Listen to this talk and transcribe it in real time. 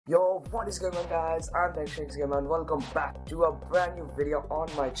Yo, what is going on guys? I'm X-Trex and welcome back to a brand new video on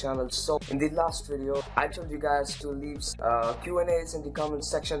my channel. So in the last video I told you guys to leave Q&As in the comment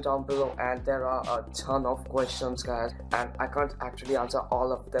section down below, and there are a ton of questions guys, and I can't actually answer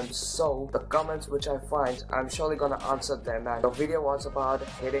all of them. So the comments which I find, I'm surely gonna answer them, and the video was about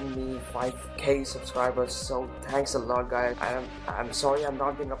hitting me 5k subscribers. So thanks a lot guys. I'm sorry I'm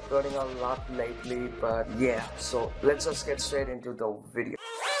not been uploading a lot lately, but yeah, so let's just get straight into the video.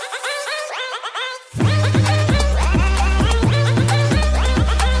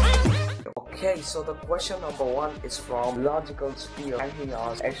 Okay, so the question number one is from Logical Spear, and he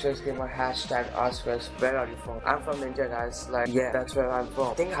asks, X-Trex Gamer hashtag ask us, where are you from? I'm from India guys, like yeah, that's where I'm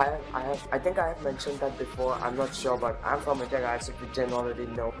from. I think I have mentioned that before, I'm not sure, but I'm from India guys, if you didn't already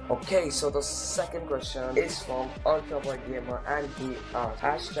know. Okay, so the second question is from Ultra Boy Gamer, and he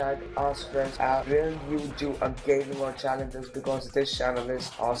asks, hashtag ask friends, will you do a gaming or challenges, because this channel is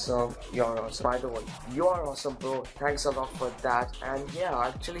awesome. You're awesome. By the way, you are awesome bro, thanks a lot for that. And yeah,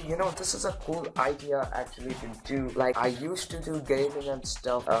 actually, you know, this is a cool idea actually to do. Like I used to do gaming and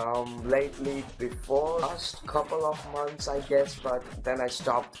stuff lately before last couple of months I guess, but then I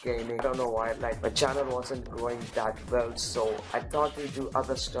stopped gaming. I don't know why, like my channel wasn't growing that well, so I thought to do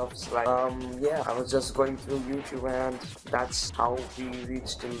other stuff. Like yeah, I was just going through YouTube, and that's how we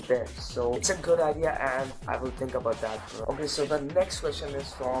reached till there. So it's a good idea and I will think about that bro. Okay, so the next question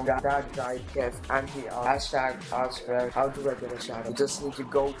is from that guy Kev, and he asks, hashtag ask friend, how do I get a shout out? You just need to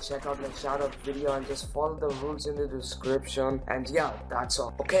go check out my shout out video and just follow the rules in the description, and yeah, that's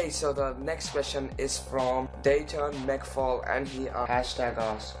all. Okay, so the next question is from Dayton McFall, and he hashtag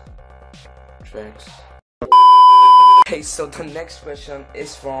ask Trex. Okay, so the next question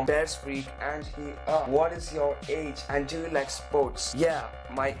is from Bears Freak, and he what is your age and do you like sports? Yeah,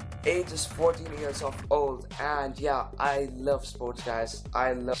 my age is 14 years of old, and yeah, I love sports guys.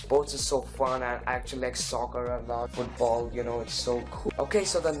 I love sports, is so fun, and I actually like soccer a lot, football, you know, it's so cool. Okay,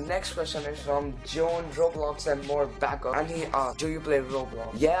 so the next question is from Joan Roblox and more backup, and he do you play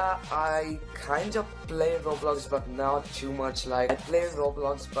Roblox? Yeah, I kind of play Roblox, but not too much. Like I play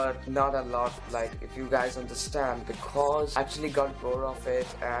Roblox but not a lot, like if you guys understand, because I actually got bored of it,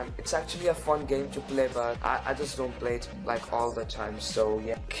 and it's actually a fun game to play, but I just don't play it like all the time. So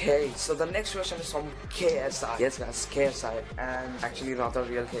yeah. Okay, so the next question is from KSI. Yes guys, KSI, and actually not a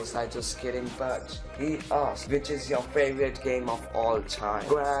real KSI, just kidding, but he asked, which is your favorite game of all time?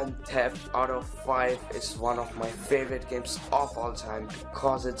 Grand Theft Auto 5 is one of my favorite games of all time,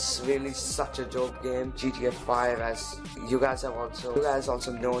 because it's really such a dope game. GTA 5, as you guys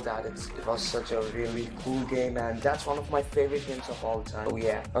also know that it was such a really cool game, and that's one of my favorite games of all time. Oh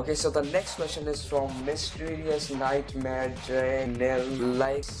yeah. Okay, so the next question is from Mysterious Nightmare Nil.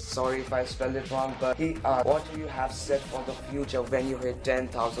 Like, sorry if I spelled it wrong, but he what do you have set for the future when you hit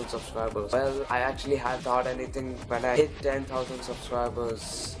 10,000 subscribers? Well, I actually hadn't thought anything when I hit 10,000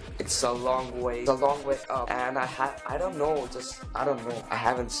 subscribers. It's a long way up, and I don't know, I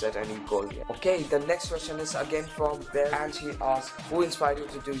haven't set any goal yet. Okay, the next question is again from Bear, and he asks, who inspired you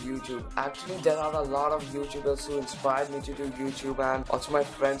to do YouTube? Actually, there are a lot of YouTubers who inspired me to do YouTube, and also my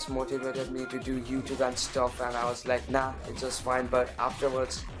friends motivated me to do YouTube and stuff, and I was like, nah, it's just fine. But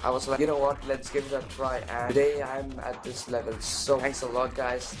afterwards I was like, you know what, let's give it a try, and today I'm at this level. So thanks a lot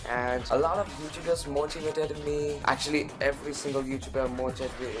guys, and a lot of YouTubers motivated me. Actually, every single YouTuber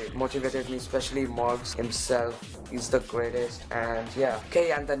motivated me, especially Morgs himself. He's the greatest, and yeah.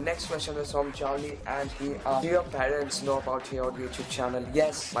 Okay, and the next question is from Charlie, and he do your parents know about your YouTube channel?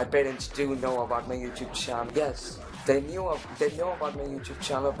 Yes, my parents do know about my YouTube channel. Yes, they know about my YouTube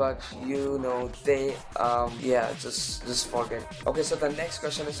channel, but you know, they yeah, just forget. Okay, so the next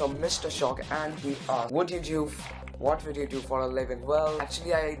question is from Mr. Shock, and he asks, what would you do for a living? Well,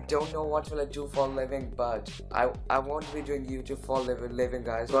 actually I don't know what will I do for a living, but I won't be doing YouTube for a living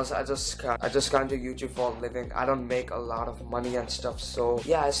guys, because I just can't do YouTube for a living. I don't make a lot of money and stuff. So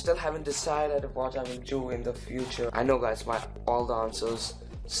yeah, I still haven't decided what I will do in the future. I know guys, all the answers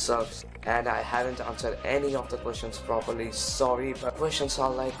sucks, and I haven't answered any of the questions properly. Sorry, but questions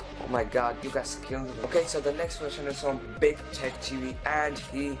are like, oh my god, you guys killed me. Okay, so the next question is from Big Tech TV, and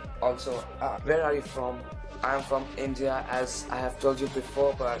he also where are you from? I'm from India, as I have told you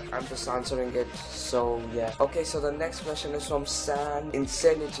before, but I'm just answering it, so yeah. Okay, so the next question is from San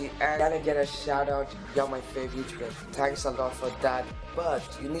Insanity, and can I get a shout out? You're my favorite YouTuber. Thanks a lot for that, but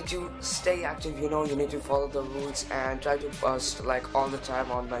you need to stay active, you know, you need to follow the rules and try to post like all the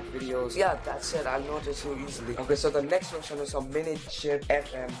time on my videos. Yeah, that's it, I'll notice you easily. Okay, so the next question is from Miniature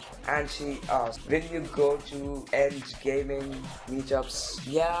FM, and she asks, will you go to End Gaming meetups?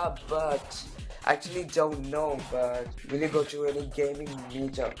 Yeah, but actually don't know, but will you go to any gaming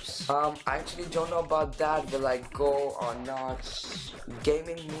meetups? I actually don't know about that. Will I go or not?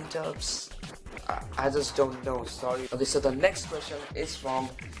 Gaming meetups? I just don't know, sorry. Okay, so the next question is from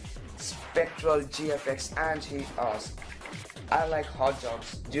Spectral GFX, and he asked, I like hot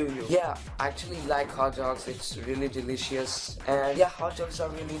dogs, do you? Yeah, I actually like hot dogs, it's really delicious, and yeah, hot dogs are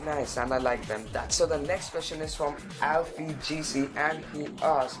really nice and I like them. So the next question is from Alfie GC, and he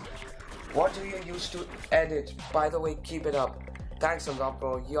asked, what do you use to edit? By the way, keep it up. Thanks a lot,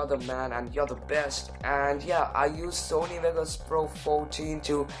 bro. You're the man and you're the best. And yeah, I use Sony Vegas Pro 14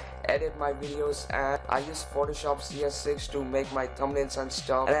 to edit my videos, and I use Photoshop CS6 to make my thumbnails and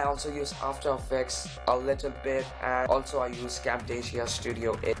stuff, and I also use After Effects a little bit, and also I use Camtasia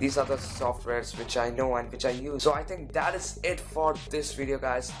Studio 8. These are the softwares which I know and which I use. So I think that is it for this video,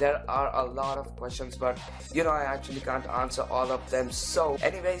 guys. There are a lot of questions, but you know, I actually can't answer all of them. So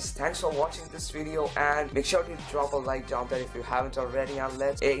anyways, thanks for watching this video, and make sure to drop a like down there if you haven't already, and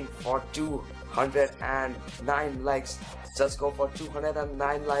let's aim for 209 likes. Just go for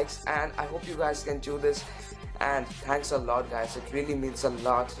 209 likes, and I hope you guys can do this. And thanks a lot, guys. It really means a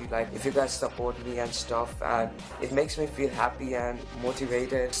lot, if you guys support me and stuff, and it makes me feel happy and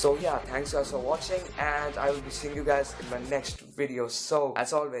motivated. So yeah, thanks guys for watching, and I will be seeing you guys in my next video. So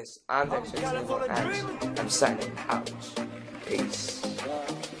as always, I'm the X-Trex and I'm signing out. Peace.